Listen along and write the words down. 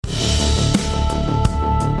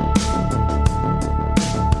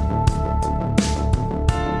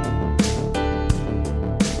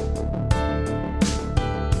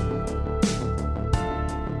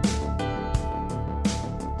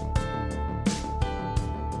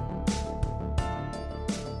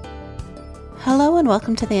Hello and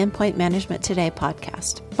welcome to the Endpoint Management Today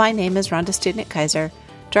podcast. My name is Rhonda Studnick-Kaiser,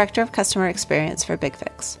 Director of Customer Experience for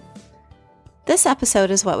BigFix. This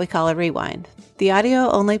episode is what we call a rewind, the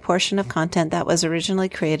audio-only portion of content that was originally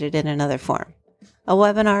created in another form, a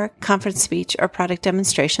webinar, conference speech, or product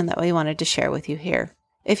demonstration that we wanted to share with you here.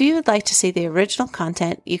 If you would like to see the original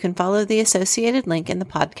content, you can follow the associated link in the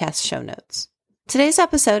podcast show notes. Today's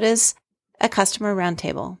episode is a customer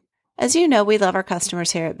roundtable. As you know, we love our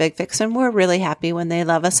customers here at BigFix, and we're really happy when they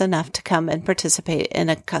love us enough to come and participate in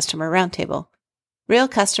a customer roundtable. Real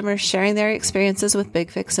customers sharing their experiences with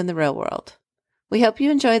BigFix in the real world. We hope you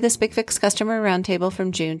enjoy this BigFix customer roundtable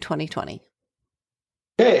from June 2020.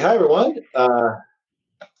 Hey, hi everyone.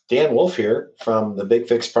 Dan Wolf here from the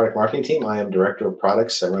BigFix product marketing team. I am Director of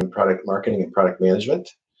Products. I run product marketing and product management.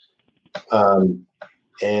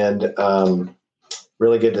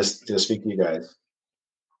 Really good to speak to you guys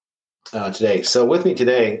today. So with me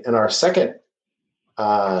today in our second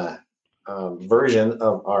version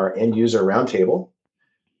of our end user roundtable,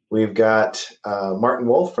 we've got Martin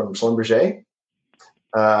Wolf from Schlumberger.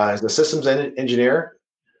 He's a systems engineer,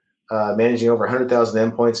 managing over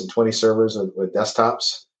 100,000 endpoints and 20 servers with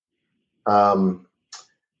desktops. Very,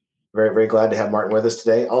 very glad to have Martin with us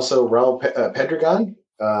today. Also, Raul Pedregon,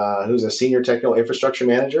 who's a senior technical infrastructure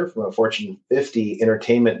manager from a Fortune 50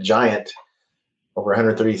 entertainment giant, over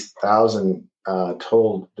 130,000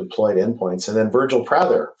 total deployed endpoints. And then Virgil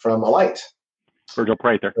Prather from Alight. Virgil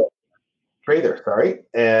Prather. Sorry.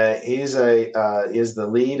 He's is the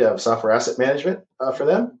lead of software asset management for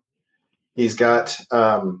them. He's got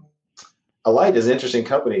Alight is an interesting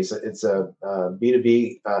company. It's a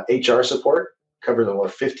B2B HR support, covers over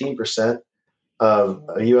 15% of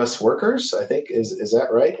U.S. workers, I think. Is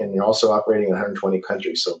that right? And you're also operating in 120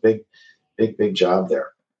 countries. So big job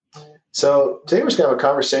there. So today we're just going to have a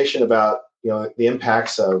conversation about the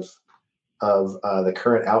impacts of the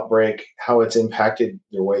current outbreak, how it's impacted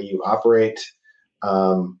the way you operate,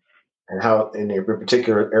 and how in your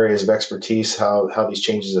particular areas of expertise, how these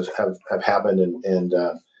changes have happened and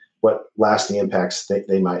what lasting impacts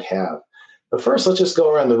they might have. But first, let's just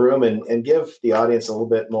go around the room and give the audience a little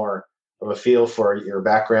bit more of a feel for your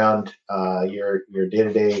background, your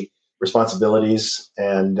day-to-day responsibilities,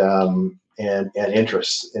 and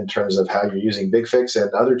interests in terms of how you're using BigFix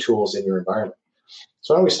and other tools in your environment.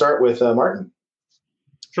 So why don't we start with Martin?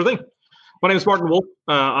 Sure thing. My name is Martin Wolf.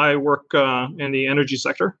 I work in the energy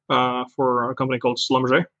sector for a company called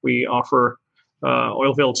Schlumberger. We offer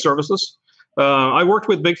oilfield services. I worked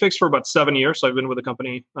with BigFix for about 7 years. I've been with the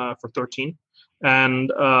company for 13.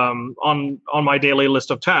 And on my daily list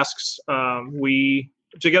of tasks, we,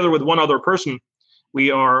 together with one other person, we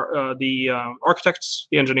are the architects,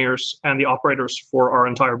 the engineers, and the operators for our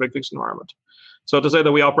entire BigFix environment. So to say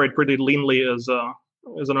that we operate pretty leanly is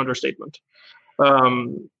an understatement.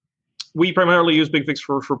 We primarily use BigFix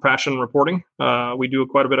for patch and reporting. We do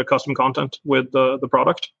quite a bit of custom content with the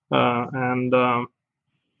product.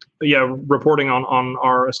 Reporting on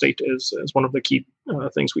our estate is one of the key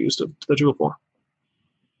things we use the tool for.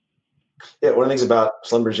 Yeah, one of the things about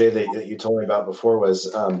Schlumberger that you told me about before was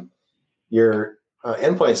your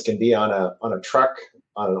endpoints can be on a truck,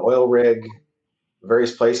 on an oil rig,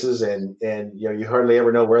 various places, and you hardly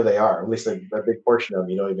ever know where they are. At least a big portion of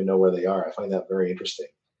them, you don't even know where they are. I find that very interesting.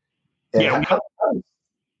 And yeah.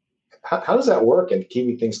 How does that work in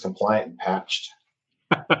keeping things compliant and patched?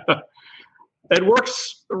 It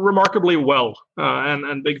works remarkably well,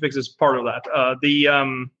 and BigFix is part of that.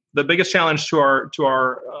 The biggest challenge to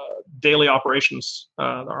our daily operations,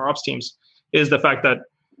 our ops teams, is the fact that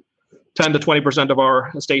 10 to 20% of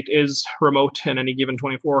our estate is remote in any given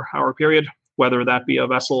 24-hour period, whether that be a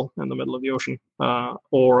vessel in the middle of the ocean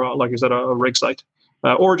or, like you said, a rig site,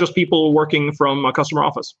 or just people working from a customer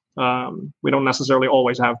office. We don't necessarily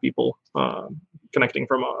always have people connecting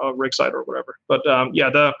from a rig site or whatever. But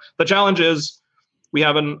the challenge is we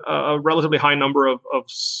have a relatively high number of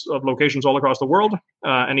locations all across the world,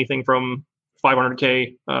 anything from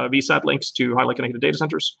 500K VSAT links to highly connected data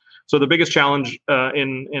centers. So the biggest challenge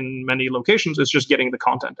in many locations is just getting the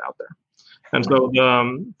content out there. And so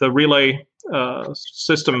the relay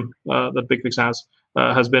system that BigFix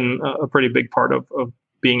has been a pretty big part of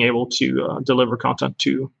being able to deliver content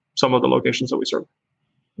to some of the locations that we serve.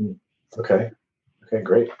 Okay,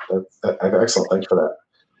 great. That's excellent. Thanks for that.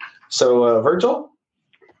 So Virgil?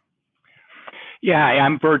 Yeah,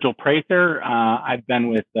 I'm Virgil Prather. I've been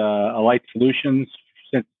with Alight Solutions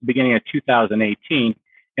since the beginning of 2018.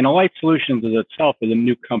 And Alight Solutions itself is a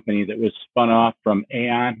new company that was spun off from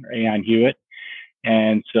Aon Hewitt.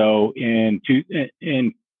 And so in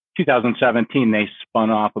 2017, they spun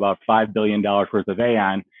off about $5 billion worth of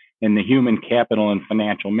Aon in the human capital and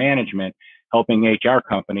financial management, helping HR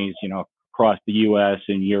companies, across the U.S.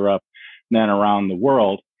 and Europe, and then around the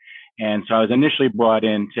world. And so I was initially brought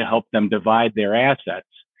in to help them divide their assets.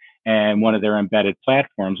 And one of their embedded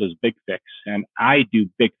platforms was BigFix. And I do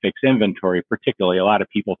BigFix inventory, particularly. A lot of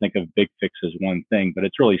people think of BigFix as one thing, but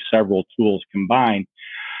it's really several tools combined.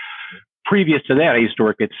 Previous to that, I used to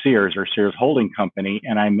work at Sears or Sears Holding Company,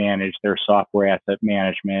 and I managed their software asset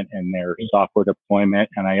management and their software deployment.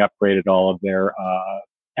 And I upgraded all of their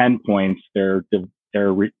endpoints, their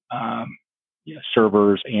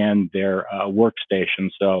servers and their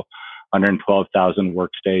workstations. So 112,000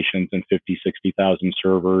 workstations and 60,000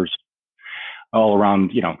 servers all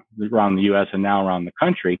around, around the U.S. and now around the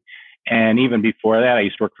country. And even before that, I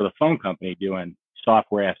used to work for the phone company doing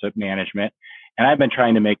software asset management. And I've been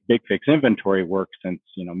trying to make BigFix inventory work since,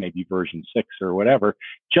 maybe version 6 or whatever,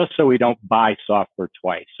 just so we don't buy software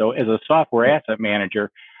twice. So as a software asset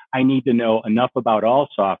manager, I need to know enough about all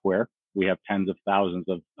software. We have tens of thousands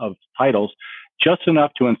of titles, just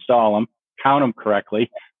enough to install them, count them correctly,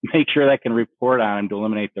 make sure that I can report on them to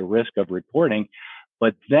eliminate the risk of reporting.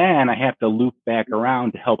 But then I have to loop back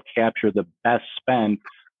around to help capture the best spend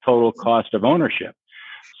total cost of ownership.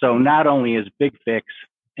 So not only is BigFix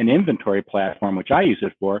an inventory platform, which I use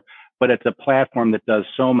it for, but it's a platform that does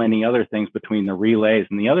so many other things between the relays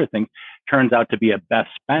and the other things, turns out to be a best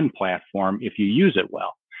spend platform if you use it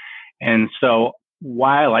well. And so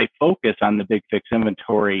while I focus on the BigFix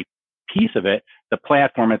inventory piece of it, the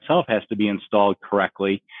platform itself has to be installed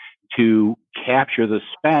correctly to capture the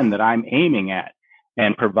spend that I'm aiming at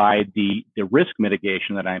and provide the risk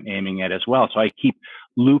mitigation that I'm aiming at as well. So I keep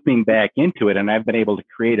looping back into it, and I've been able to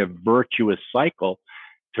create a virtuous cycle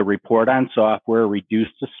to report on software, reduce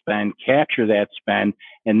the spend, capture that spend,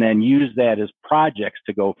 and then use that as projects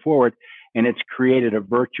to go forward. And it's created a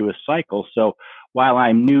virtuous cycle. So while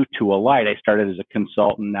I'm new to Alight, I started as a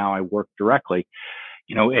consultant. Now I work directly.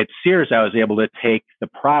 At Sears, I was able to take the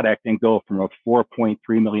product and go from a $4.3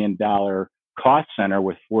 million cost center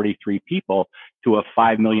with 43 people to a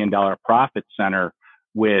 $5 million profit center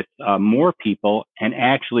with more people. And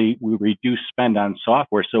actually, we reduced spend on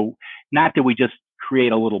software. So not that we just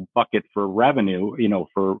create a little bucket for revenue,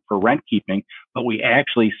 for rent keeping, but we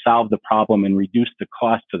actually solved the problem and reduced the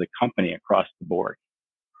cost to the company across the board.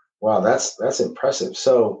 Wow, that's impressive.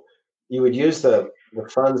 So you would use the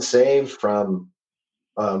funds saved from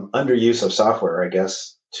underuse of software, I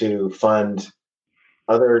guess, to fund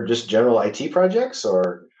other just general IT projects,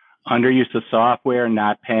 or underuse of software,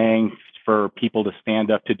 not paying for people to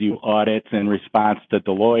stand up to do audits in response to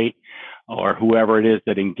Deloitte or whoever it is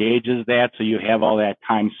that engages that. So you have all that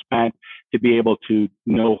time spent to be able to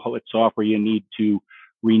know what software you need to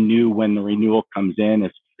renew when the renewal comes in,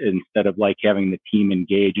 instead of like having the team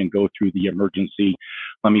engage and go through the emergency,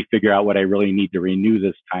 let me figure out what I really need to renew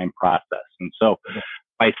this time process. And so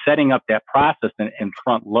by setting up that process and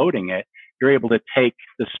front loading it, you're able to take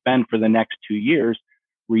the spend for the next 2 years,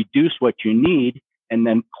 reduce what you need, and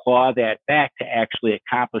then claw that back to actually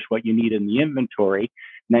accomplish what you need in the inventory.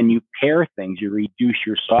 And then you pair things, you reduce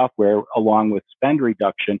your software along with spend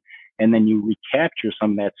reduction, and then you recapture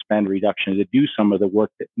some of that spend reduction to do some of the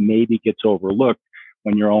work that maybe gets overlooked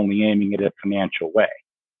when you're only aiming at a financial way.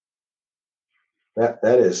 That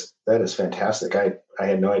is fantastic. I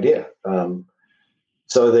had no idea.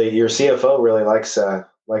 So your CFO really likes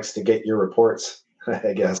to get your reports,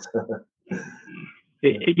 I guess.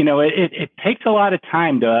 It takes a lot of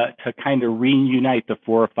time to kind of reunite the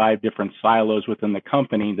 4 or 5 different silos within the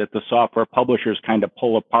company that the software publishers kind of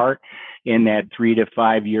pull apart in that 3 to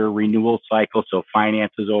 5 year renewal cycle. So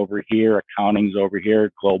finance is over here, accounting's over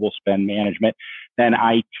here, global spend management, then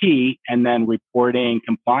IT, and then reporting,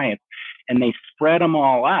 compliance. And they spread them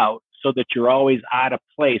all out so that you're always out of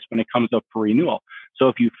place when it comes up for renewal. So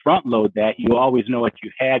if you front load that, you always know what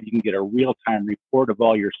you have. You can get a real-time report of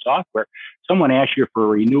all your software. Someone asks you for a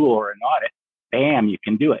renewal or an audit, bam, you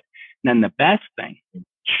can do it. And then the best thing,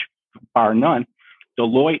 bar none,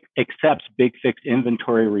 Deloitte accepts BigFix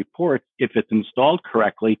inventory reports if it's installed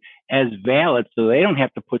correctly as valid, so they don't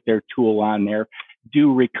have to put their tool on there,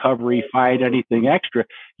 do recovery, find anything extra.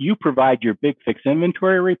 You provide your BigFix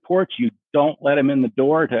inventory reports. You don't let them in the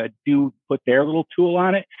door to put their little tool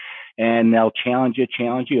on it, and they'll challenge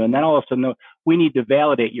you. And then all of a sudden, we need to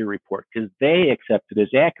validate your report because they accept it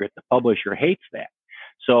as accurate. The publisher hates that.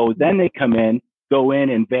 So then they go in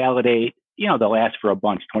and validate. They'll ask for a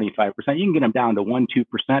bunch, 25%. You can get them down to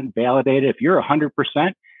 1-2% validated. If you're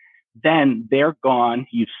 100%, then they're gone.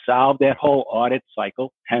 You've solved that whole audit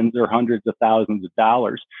cycle, tens or hundreds of thousands of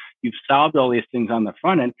dollars. You've solved all these things on the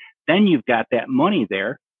front end. Then you've got that money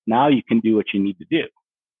there. Now you can do what you need to do.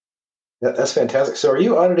 That's fantastic. So are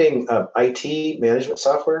you auditing IT management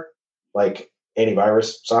software, like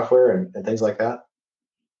antivirus software and things like that?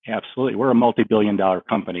 Absolutely. We're a multi-billion-dollar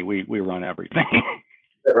company. We run everything.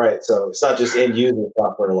 Right. So it's not just end user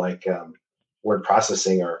software like word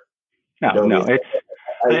processing or Adobe. No, it's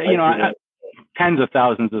tens of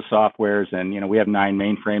thousands of softwares, and we have 9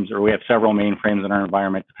 mainframes, or we have several mainframes in our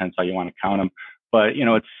environment. Depends how you want to count them. But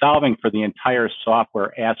it's solving for the entire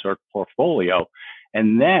software asset portfolio,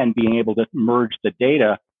 and then being able to merge the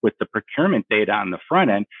data with the procurement data on the front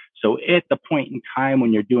end. So at the point in time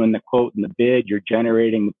when you're doing the quote and the bid, you're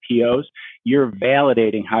generating the POs, you're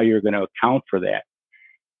validating how you're going to account for that.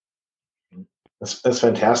 That's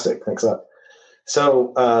fantastic. Thanks up.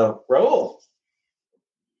 So, Raul.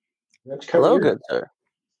 Hello, good sir.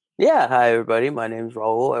 Yeah, hi everybody. My name's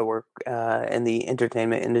Raul. I work in the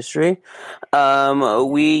entertainment industry.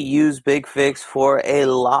 We use BigFix for a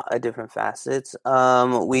lot of different facets.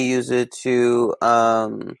 We use it to.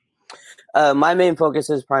 My main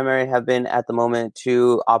focuses primarily have been at the moment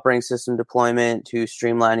to operating system deployment, to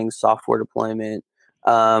streamlining software deployment,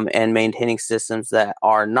 and maintaining systems that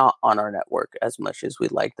are not on our network as much as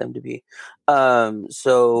we'd like them to be.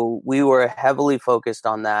 So we were heavily focused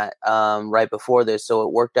on that right before this. So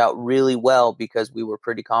it worked out really well because we were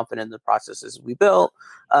pretty confident in the processes we built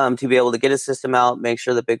to be able to get a system out, make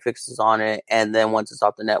sure the BigFix is on it, and then once it's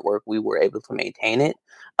off the network, we were able to maintain it.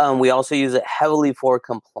 We also use it heavily for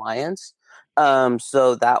compliance.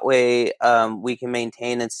 So that way we can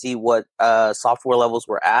maintain and see what software levels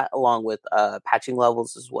we're at, along with patching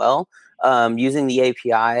levels as well. Using the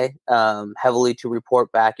API heavily to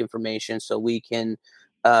report back information, so we can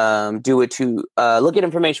do it to look at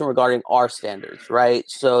information regarding our standards, right?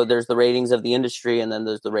 So there's the ratings of the industry, and then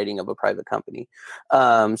there's the rating of a private company.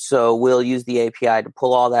 So we'll use the API to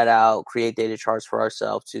pull all that out, create data charts for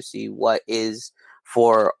ourselves to see what is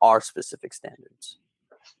for our specific standards.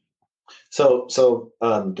 So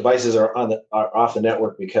devices are off the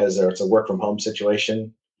network because it's a work from home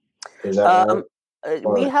situation. Is that right?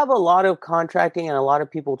 We have a lot of contracting and a lot of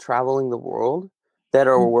people traveling the world that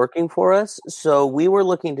are working for us. So we were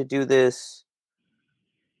looking to do this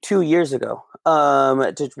 2 years ago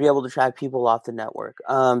to be able to track people off the network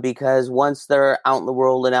because once they're out in the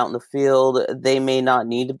world and out in the field, they may not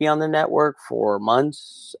need to be on the network for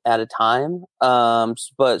months at a time.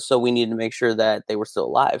 But so we needed to make sure that they were still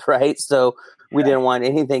alive, right? So we didn't want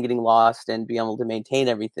anything getting lost and be able to maintain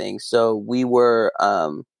everything. So we were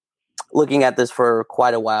looking at this for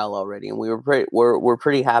quite a while already, and we're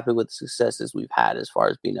pretty happy with the successes we've had as far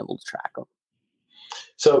as being able to track them.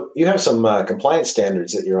 So you have some compliance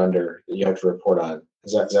standards that you're under that you have to report on.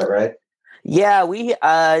 Is that right? Yeah, we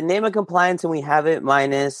name a compliance and we have it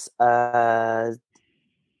minus nothing.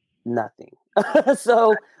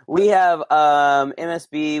 So we have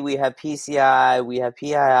MSB, we have PCI, we have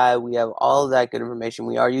PII, we have all of that good information.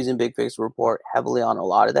 We are using BigFix to report heavily on a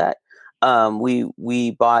lot of that.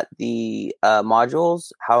 We bought the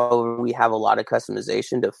modules. However, we have a lot of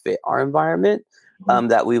customization to fit our environment.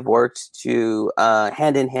 That we've worked to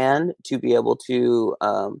hand in hand to be able to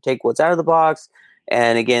take what's out of the box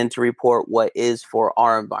and again to report what is for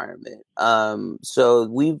our environment. So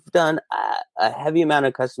we've done a heavy amount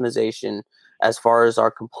of customization as far as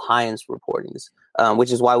our compliance reportings,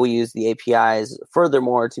 which is why we use the APIs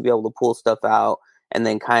furthermore to be able to pull stuff out and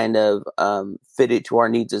then kind of fit it to our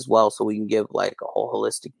needs as well, so we can give like a whole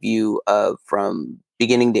holistic view of from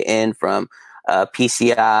beginning to end, from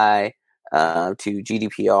PCI to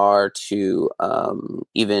GDPR to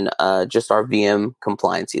even just our VM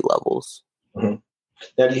compliancy levels. Mm-hmm.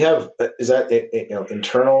 Now, do you have is that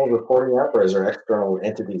internal reporting up, or is there external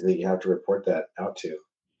entities that you have to report that out to?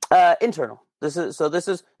 Internal. This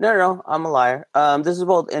is no. I'm a liar. This is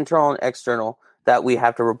both internal and external that we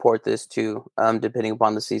have to report this to, depending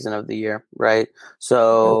upon the season of the year, right?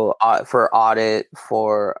 So for audit,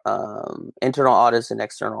 for internal audits and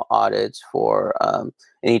external audits, for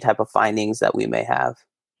any type of findings that we may have.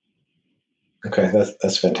 Okay,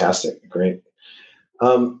 that's fantastic. Great.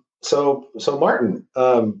 So Martin,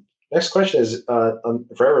 next question is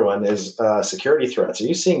for everyone is security threats. Are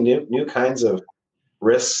you seeing new kinds of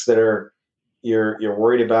risks that you're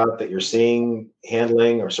worried about, that you're seeing,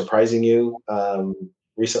 handling, or surprising you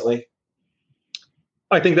recently?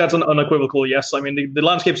 I think that's an unequivocal yes. I mean, the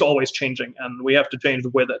landscape's always changing, and we have to change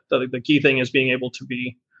with it. The key thing is being able to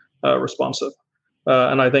be responsive,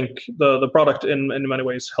 and I think the product in many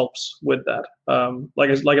ways helps with that.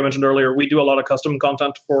 Like I mentioned earlier, we do a lot of custom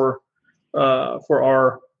content for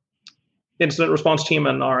our incident response team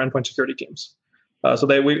and our endpoint security teams. I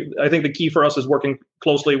think the key for us is working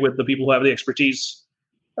closely with the people who have the expertise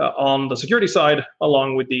on the security side,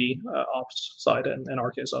 along with the ops side, and in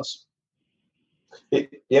our case, us. Do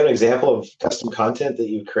you have an example of custom content that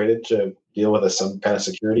you created to deal with some kind of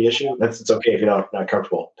security issue? It's okay if you're not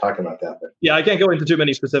comfortable talking about that. But yeah, I can't go into too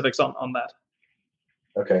many specifics on that.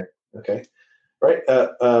 Okay. Right.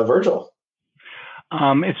 Virgil.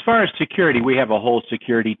 As far as security, we have a whole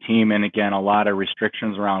security team, and again, a lot of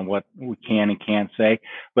restrictions around what we can and can't say.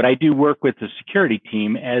 But I do work with the security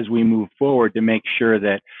team as we move forward to make sure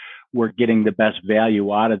that we're getting the best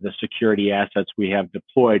value out of the security assets we have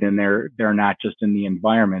deployed, and they're not just in the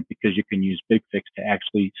environment, because you can use BigFix to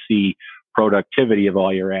actually see productivity of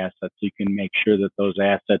all your assets. You can make sure that those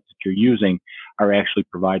assets that you're using are actually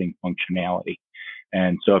providing functionality.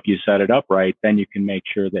 And so if you set it up right, then you can make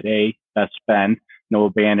sure that best spend, no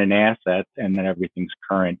abandoned assets, and that everything's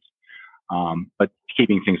current. But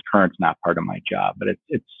keeping things current is not part of my job, but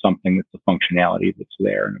it's something that's a functionality that's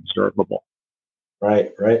there and observable.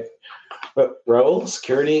 Right. But Raul,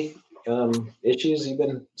 security issues you've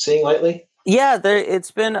been seeing lately? Yeah,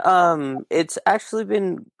 it's actually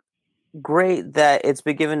been great that it's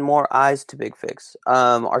been given more eyes to BigFix.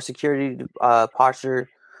 Our security posture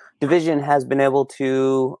division has been able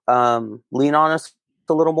to lean on us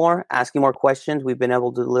a little more, asking more questions. We've been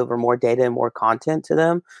able to deliver more data and more content to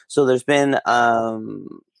them. So there's been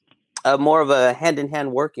more of a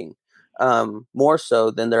hand-in-hand working, more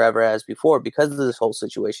so than there ever has before, because of this whole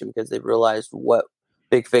situation, because they've realized what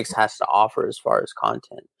BigFix has to offer as far as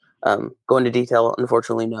content. Go into detail,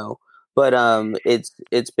 unfortunately, no. But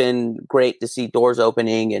it's been great to see doors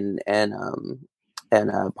opening and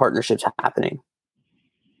partnerships happening.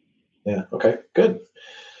 Yeah. Okay. Good.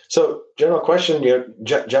 So, general question,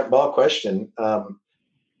 jet ball question: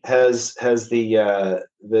 has the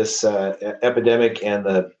this epidemic and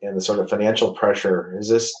the sort of financial pressure, has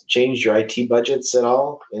this changed your IT budgets at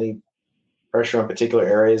all? Any pressure on particular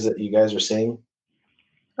areas that you guys are seeing?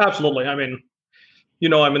 Absolutely. I mean,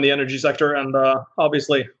 I'm in the energy sector, and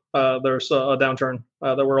obviously there's a downturn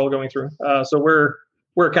that we're all going through. So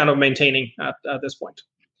we're kind of maintaining at this point.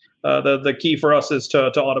 The key for us is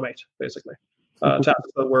to automate, basically. Tasks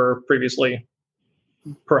that were previously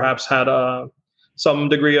perhaps had some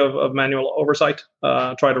degree of manual oversight,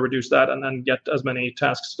 try to reduce that and then get as many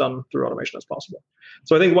tasks done through automation as possible.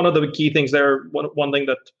 So I think one of the key things there, one thing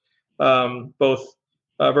that both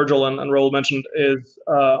Virgil and Raul mentioned is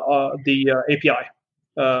the API.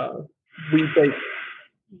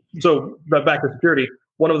 So back to security,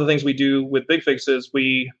 one of the things we do with BigFix is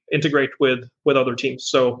we integrate with other teams.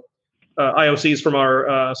 So IOCs from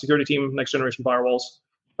our security team, next generation firewalls,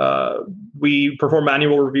 we perform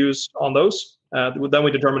manual reviews on those. Then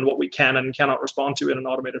we determine what we can and cannot respond to in an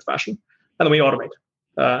automated fashion. And then we automate.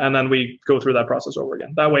 And then we go through that process over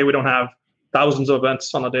again. That way we don't have thousands of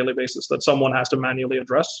events on a daily basis that someone has to manually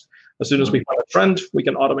address. As soon as we find a trend, we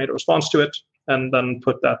can automate a response to it and then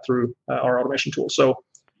put that through our automation tool. So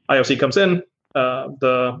IOC comes in,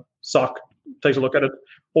 the SOC takes a look at it,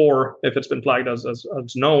 or if it's been flagged as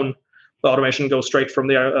known, the automation goes straight from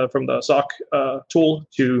the SOC tool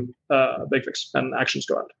to BigFix, and actions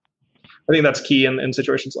go out. I think that's key in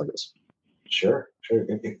situations like this. Sure.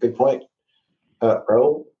 Good point.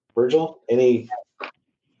 Virgil, any?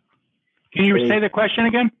 Can you say the question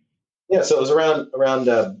again? Yeah, so it was around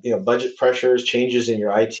budget pressures, changes in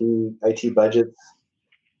your IT budgets,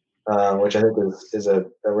 which I think is a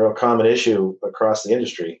real common issue across the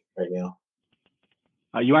industry right now.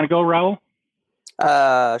 You want to go, Raul?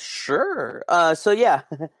 Sure. So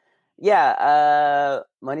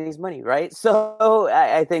money's money, right? So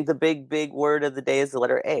I think the big word of the day is the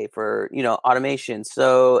letter A for, automation.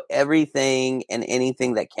 So everything and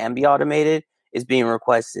anything that can be automated is being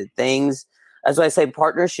requested. Things, as I say,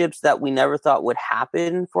 partnerships that we never thought would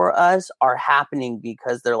happen for us are happening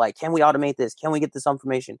because they're like, can we automate this? Can we get this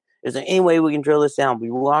information? Is there any way we can drill this down? We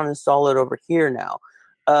want to install it over here now.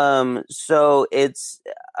 So it's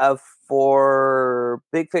for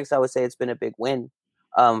BigFix, I would say it's been a big win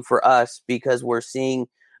for us, because we're seeing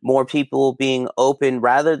more people being open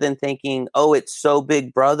rather than thinking, oh, it's so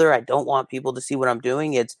big brother, I don't want people to see what I'm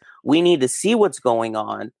doing. It's, we need to see what's going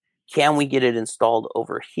on. Can we get it installed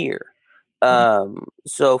over here?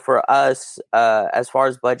 So for us, as far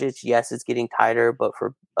as budgets, yes, it's getting tighter, but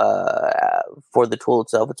for the tool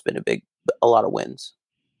itself, it's been a lot of wins.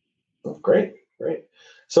 Great.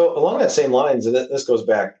 So along that same lines, and this goes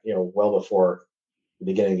back, well before the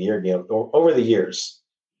beginning of the year, over the years,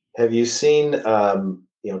 have you seen,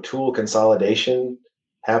 tool consolidation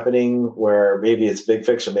happening where maybe it's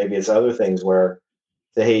BigFix or maybe it's other things where,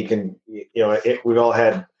 hey, you can, we've all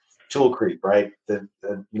had tool creep, right? The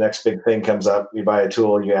next big thing comes up, you buy a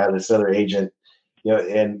tool, you add this other agent,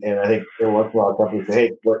 and I think there were a lot of companies say,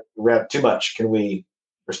 hey, we're at too much. We're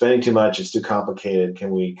spending too much. It's too complicated.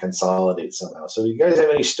 Can we consolidate somehow? So, do you guys have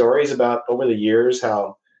any stories about over the years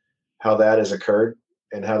how that has occurred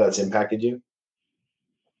and how that's impacted you?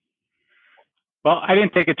 Well, I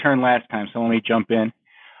didn't take a turn last time, so let me jump in.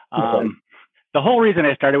 Okay. The whole reason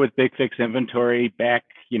I started with BigFix Inventory back,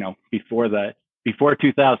 before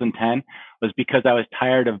 2010 was because I was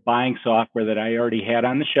tired of buying software that I already had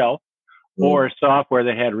on the shelf or software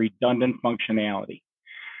that had redundant functionality.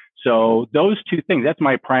 So those two things, that's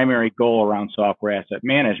my primary goal around software asset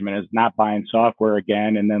management, is not buying software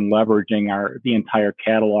again and then leveraging the entire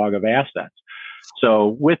catalog of assets.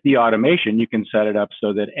 So with the automation, you can set it up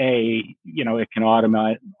so that it can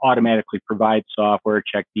automatically provide software,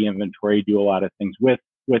 check the inventory, do a lot of things with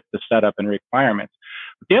the setup and requirements.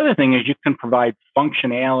 But the other thing is you can provide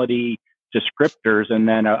functionality descriptors and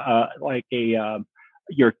then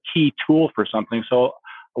your key tool for something. So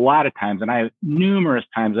a lot of times, and numerous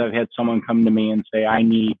times I've had someone come to me and say, I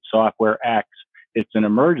need software X. It's an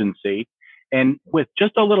emergency. And with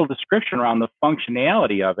just a little description around the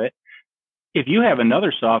functionality of it, if you have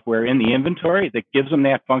another software in the inventory that gives them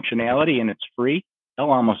that functionality and it's free,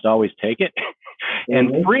 they'll almost always take it.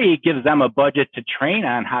 And free gives them a budget to train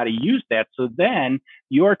on how to use that. So then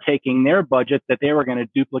you're taking their budget that they were going to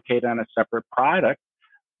duplicate on a separate product.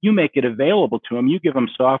 You make it available to them. You give them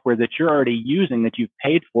software that you're already using, that you've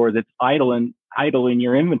paid for, that's idle in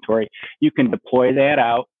your inventory. You can deploy that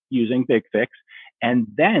out using BigFix, and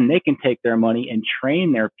then they can take their money and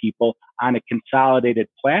train their people on a consolidated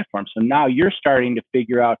platform. So now you're starting to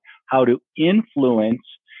figure out how to influence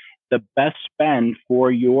the best spend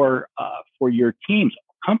for your teams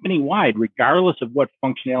company-wide, regardless of what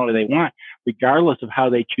functionality they want, regardless of how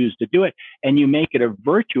they choose to do it. And you make it a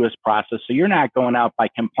virtuous process. So you're not going out by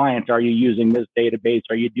compliance. Are you using this database?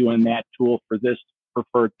 Are you doing that tool for this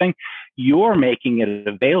preferred thing? You're making it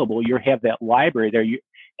available. You have that library there.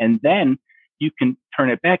 And then you can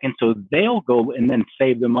turn it back. And so they'll go and then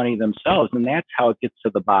save the money themselves. And that's how it gets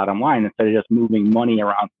to the bottom line, instead of just moving money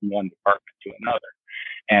around from one department to another.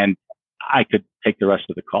 And I could take the rest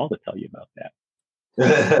of the call to tell you about that.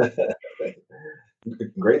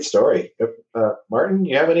 Great story. Martin,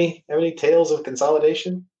 you have any tales of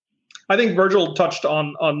consolidation? I think Virgil touched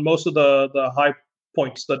on most of the high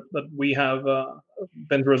points that we have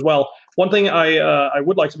been through as well. One thing I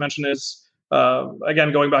would like to mention is,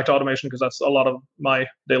 again, going back to automation, because that's a lot of my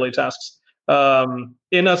daily tasks.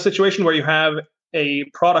 In a situation where you have a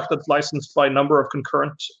product that's licensed by a number of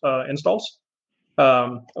concurrent installs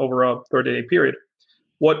over a 30-day period,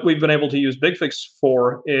 what we've been able to use BigFix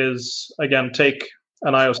for is, again, take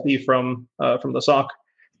an IOC from the SOC.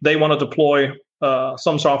 They want to deploy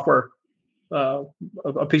some software, a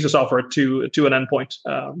piece of software to an endpoint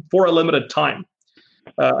for a limited time,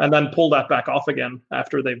 and then pull that back off again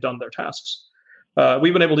after they've done their tasks.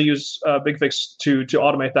 We've been able to use BigFix to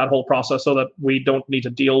automate that whole process so that we don't need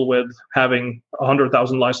to deal with having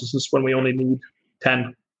 100,000 licenses when we only need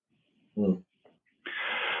 10.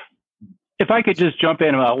 If I could just jump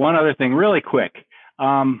in about one other thing really quick.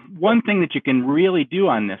 One thing that you can really do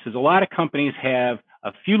on this is a lot of companies have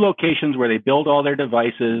a few locations where they build all their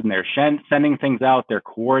devices and they're sending things out, they're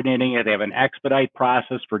coordinating it, they have an expedite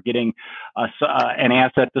process for getting an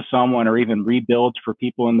asset to someone, or even rebuilds for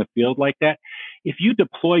people in the field like that. If you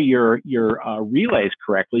deploy your relays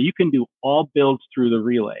correctly, you can do all builds through the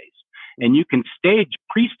relays. And you can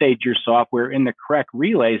pre-stage your software in the correct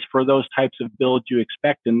relays for those types of builds you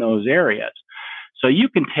expect in those areas. So you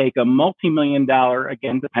can take a multi-million-dollar,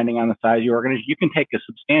 again, depending on the size of your organization, you can take a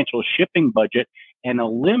substantial shipping budget and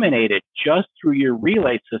eliminate it just through your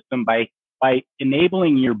relay system by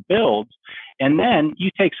enabling your builds. And then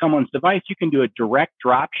you take someone's device, you can do a direct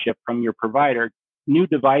drop ship from your provider, new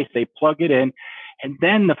device, they plug it in, and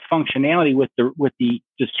then the functionality with the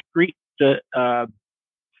discrete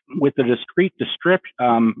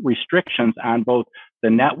restrictions on both the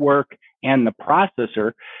network and the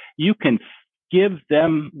processor, you can give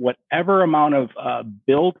them whatever amount of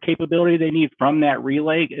build capability they need from that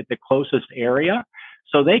relay at the closest area.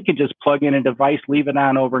 So they can just plug in a device, leave it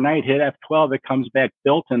on overnight, hit F12, it comes back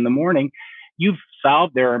built in the morning. You've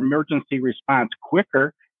solved their emergency response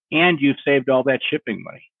quicker, and you've saved all that shipping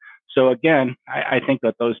money. So again, I think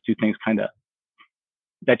that those two things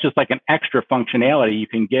that's just like an extra functionality you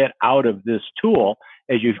can get out of this tool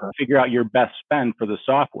as you figure out your best spend for the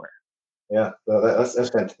software. Yeah, that's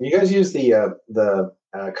fantastic. You guys use the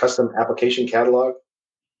custom application catalog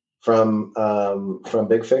from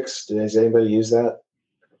BigFix? Does anybody use that?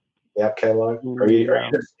 The app catalog? Are you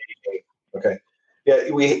okay?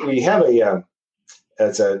 Yeah, we have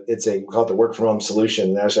we call it the work from home solution.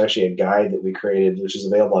 And there's actually a guide that we created, which is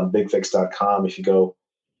available on bigfix.com if you go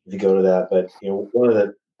to that. But one of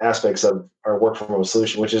the aspects of our work from home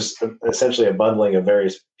solution, which is essentially a bundling of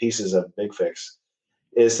various pieces of BigFix,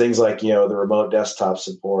 is things like the remote desktop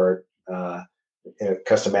support,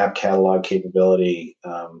 custom app catalog capability,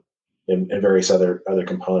 and various other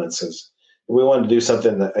components. Because we wanted to do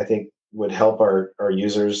something that I think would help our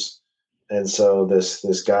users, and so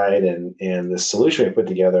this guide and this solution we put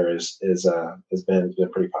together has been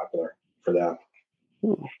pretty popular for that.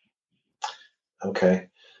 Okay,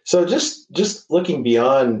 so just looking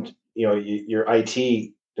beyond your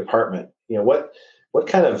IT department, what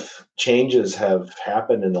kind of changes have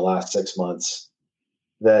happened in the last 6 months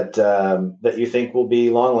that you think will be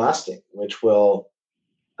long lasting, which will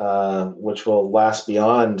last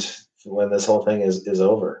beyond when this whole thing is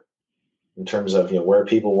over, in terms of where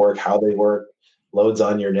people work, how they work, loads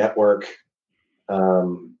on your network,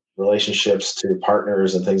 relationships to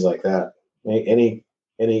partners, and things like that. Any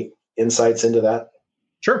insights into that?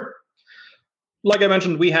 Sure. Like I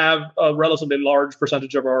mentioned, we have a relatively large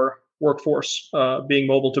percentage of our workforce being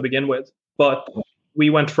mobile to begin with, but we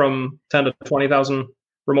went from 10 to 20,000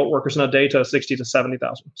 remote workers in a day to 60 to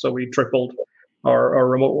 70,000. So we tripled our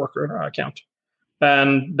remote worker count.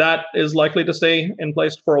 And that is likely to stay in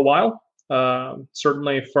place for a while.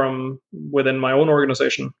 Certainly from within my own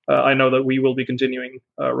organization, I know that we will be continuing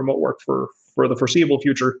remote work for the foreseeable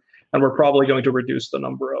future, and we're probably going to reduce the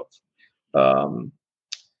number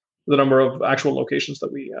of actual locations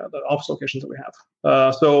the office locations that we have.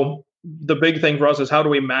 So the big thing for us is, how do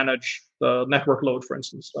we manage the network load, for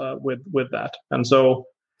instance, with that? And so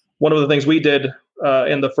one of the things we did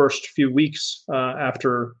in the first few weeks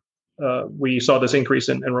after we saw this increase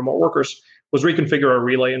in remote workers was reconfigure our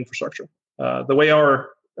relay infrastructure. The way our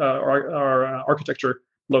architecture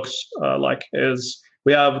looks like is,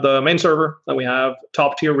 we have the main server, then we have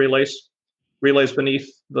top tier relays beneath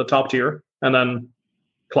the top tier, and then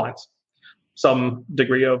clients. Some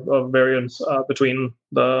degree of variance between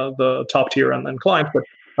the top tier and then client, but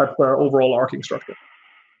that's our overall arcing structure.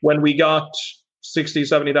 When we got 60,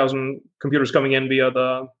 70,000 computers coming in via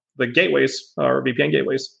the gateways, or VPN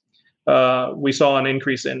gateways, we saw an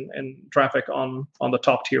increase in traffic on the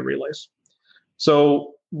top tier relays.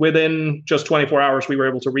 So within just 24 hours, we were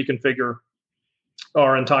able to reconfigure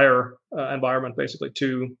our entire environment, basically,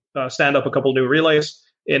 to stand up a couple new relays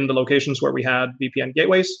in the locations where we had VPN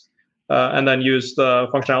gateways, and then use the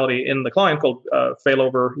functionality in the client called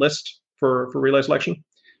failover list for relay selection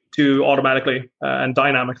to automatically and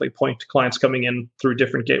dynamically point clients coming in through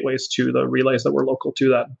different gateways to the relays that were local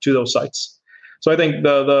to those sites. So I think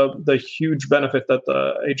the huge benefit that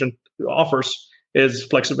the agent offers is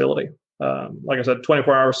flexibility. Like I said,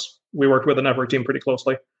 24 hours, we worked with the network team pretty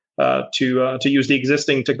closely to use the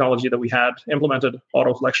existing technology that we had implemented,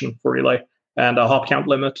 auto selection for relay, and a hop count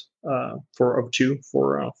limit of 2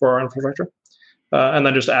 for our infrastructure, and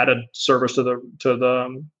then just added servers to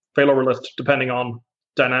the failover list depending on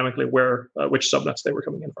dynamically which subnets they were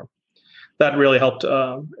coming in from. That really helped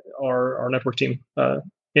our network team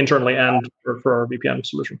internally and for our VPN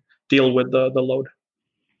solution deal with the load.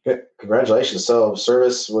 Good. Congratulations! So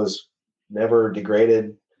service was never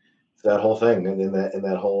degraded, that whole thing, and in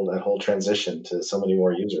that whole transition to so many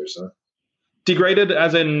more users. Huh? Degraded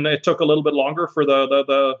as in it took a little bit longer for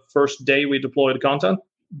the first day we deployed content,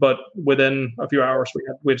 but within a few hours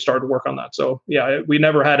we'd started to work on that. So yeah, we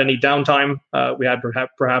never had any downtime. We had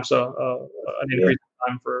perhaps an increase in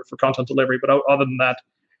time for content delivery, but other than that,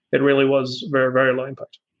 it really was very, very low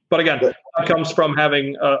impact. But again, that comes from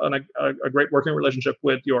having a great working relationship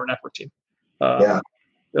with your network team.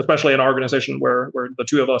 Especially in our organization where the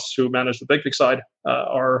two of us who manage the BigFix side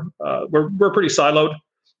we're pretty siloed.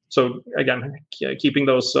 So again, keeping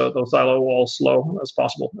those silo walls low as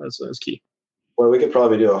possible is key. Well, we could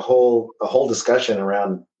probably do a whole discussion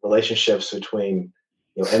around relationships between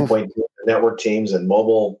endpoint network teams and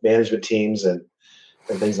mobile management teams and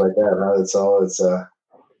things like that.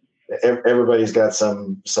 Right? Everybody's got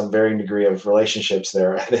some varying degree of relationships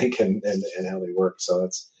there, I think, and how they work. So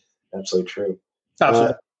that's absolutely true.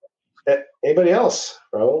 Absolutely. Anybody else?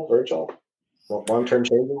 Raul, Virgil, long-term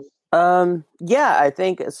changes? Yeah, I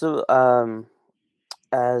think so.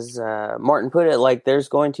 As Martin put it, like, there's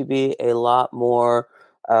going to be a lot more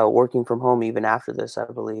working from home even after this, I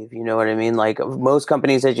believe. You know what I mean? Like, most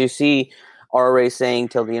companies that you see are already saying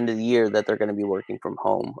till the end of the year that they're going to be working from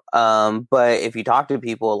home. But if you talk to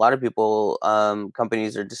people, a lot of people,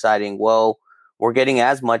 companies are deciding, well, we're getting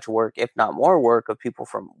as much work, if not more work, of people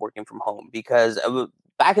from working from home. Because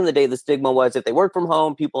back in the day, the stigma was if they work from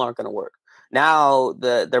home, people aren't going to work. Now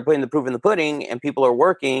they're putting the proof in the pudding, and people are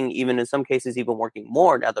working, even in some cases, even working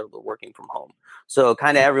more now that they're working from home. So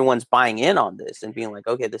kind of everyone's buying in on this and being like,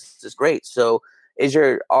 okay, this is great. So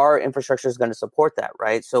our infrastructure is going to support that,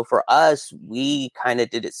 right? So for us, we kind of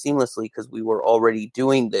did it seamlessly because we were already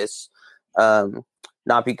doing this,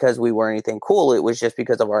 not because we were anything cool. It was just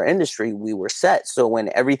because of our industry. We were set. So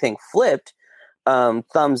when everything flipped,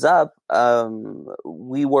 thumbs up,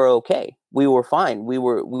 we were okay. We were fine. We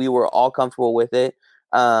were all comfortable with it.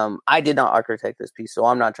 I did not architect this piece, so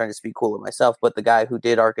I'm not trying to speak cool of myself, but the guy who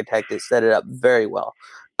did architect it set it up very well.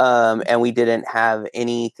 And we didn't have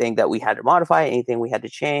anything that we had to modify, anything we had to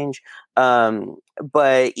change.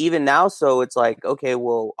 But even now, so it's like, okay,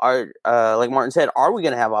 well, like Martin said, are we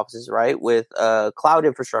going to have offices, right? With cloud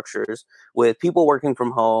infrastructures, with people working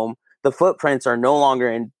from home? The footprints are no longer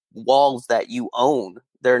in walls that you own.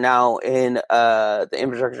 They're now in the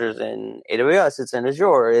infrastructures in AWS. It's in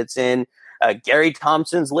Azure. It's in Gary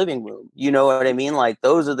Thompson's living room. You know what I mean? Like,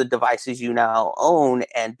 those are the devices you now own.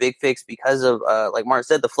 And BigFix, because of like Martin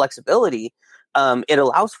said, the flexibility, it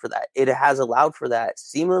allows for that. It has allowed for that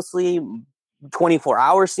seamlessly, 24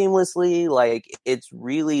 hours seamlessly. Like, it's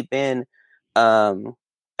really been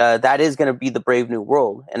that is going to be the brave new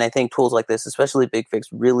world. And I think tools like this, especially BigFix,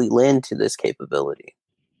 really lend to this capability.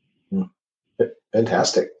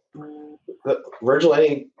 Fantastic. Virgil,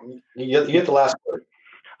 you get the last word.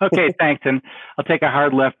 Okay, thanks. And I'll take a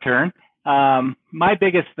hard left turn. My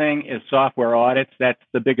biggest thing is software audits. That's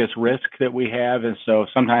the biggest risk that we have. And so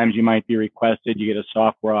sometimes you might be requested, you get a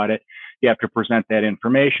software audit, you have to present that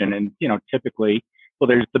information. And, typically, well,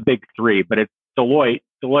 there's the big three, but it's Deloitte.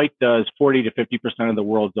 Deloitte does 40 to 50% of the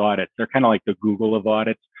world's audits. They're kind of like the Google of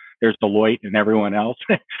audits. There's Deloitte and everyone else.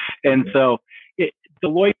 And so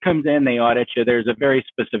Deloitte comes in, they audit you. There's a very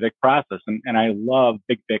specific process. And I love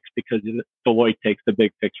BigFix because Deloitte takes the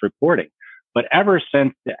BigFix reporting. But ever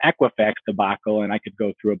since the Equifax debacle, and I could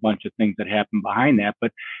go through a bunch of things that happened behind that,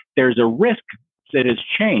 but there's a risk that has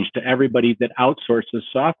changed to everybody that outsources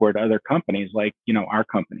software to other companies like, our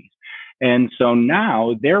companies. And so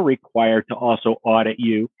now they're required to also audit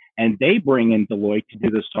you, and they bring in Deloitte to do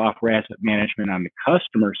the software asset management on the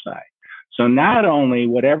customer side. So not only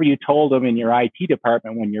whatever you told them in your IT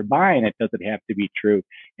department when you're buying it doesn't have to be true.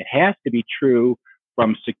 It has to be true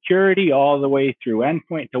from security all the way through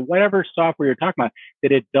endpoint to whatever software you're talking about,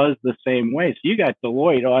 that it does the same way. So you got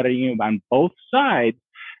Deloitte auditing you on both sides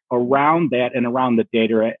around that and around the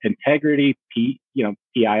data integrity,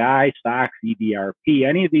 PII, SOX, EDRP,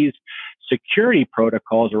 any of these security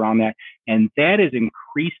protocols around that. And that is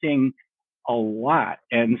increasing a lot.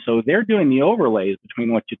 And so they're doing the overlays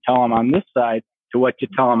between what you tell them on this side to what you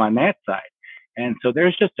tell them on that side. And so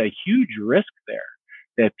there's just a huge risk there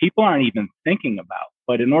that people aren't even thinking about.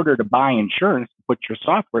 But in order to buy insurance, to put your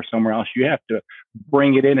software somewhere else, you have to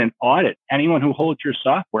bring it in and audit anyone who holds your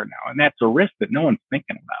software now. And that's a risk that no one's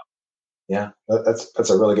thinking about. Yeah, that's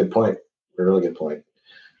a really good point. A really good point.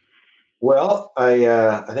 Well,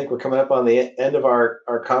 I think we're coming up on the end of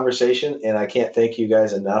our conversation, and I can't thank you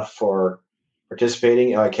guys enough for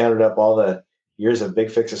participating. I counted up all the years of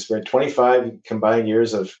BigFix experience, 25 combined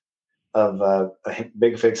years of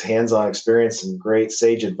BigFix hands-on experience and great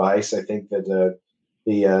sage advice. I think that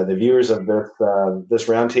the viewers of this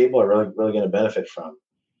roundtable are really going to benefit from.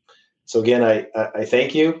 So again, I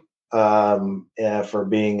thank you for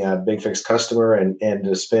being a BigFix customer and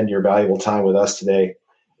to spend your valuable time with us today.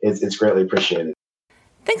 It's greatly appreciated.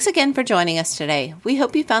 Thanks again for joining us today. We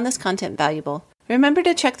hope you found this content valuable. Remember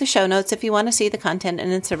to check the show notes if you want to see the content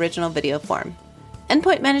in its original video form.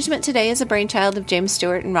 Endpoint Management Today is a brainchild of James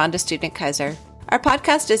Stewart and Rhonda Student-Kaiser. Our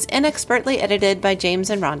podcast is inexpertly edited by James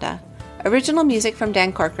and Rhonda. Original music from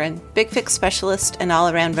Dan Corcoran, BigFix specialist and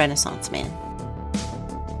all-around Renaissance man.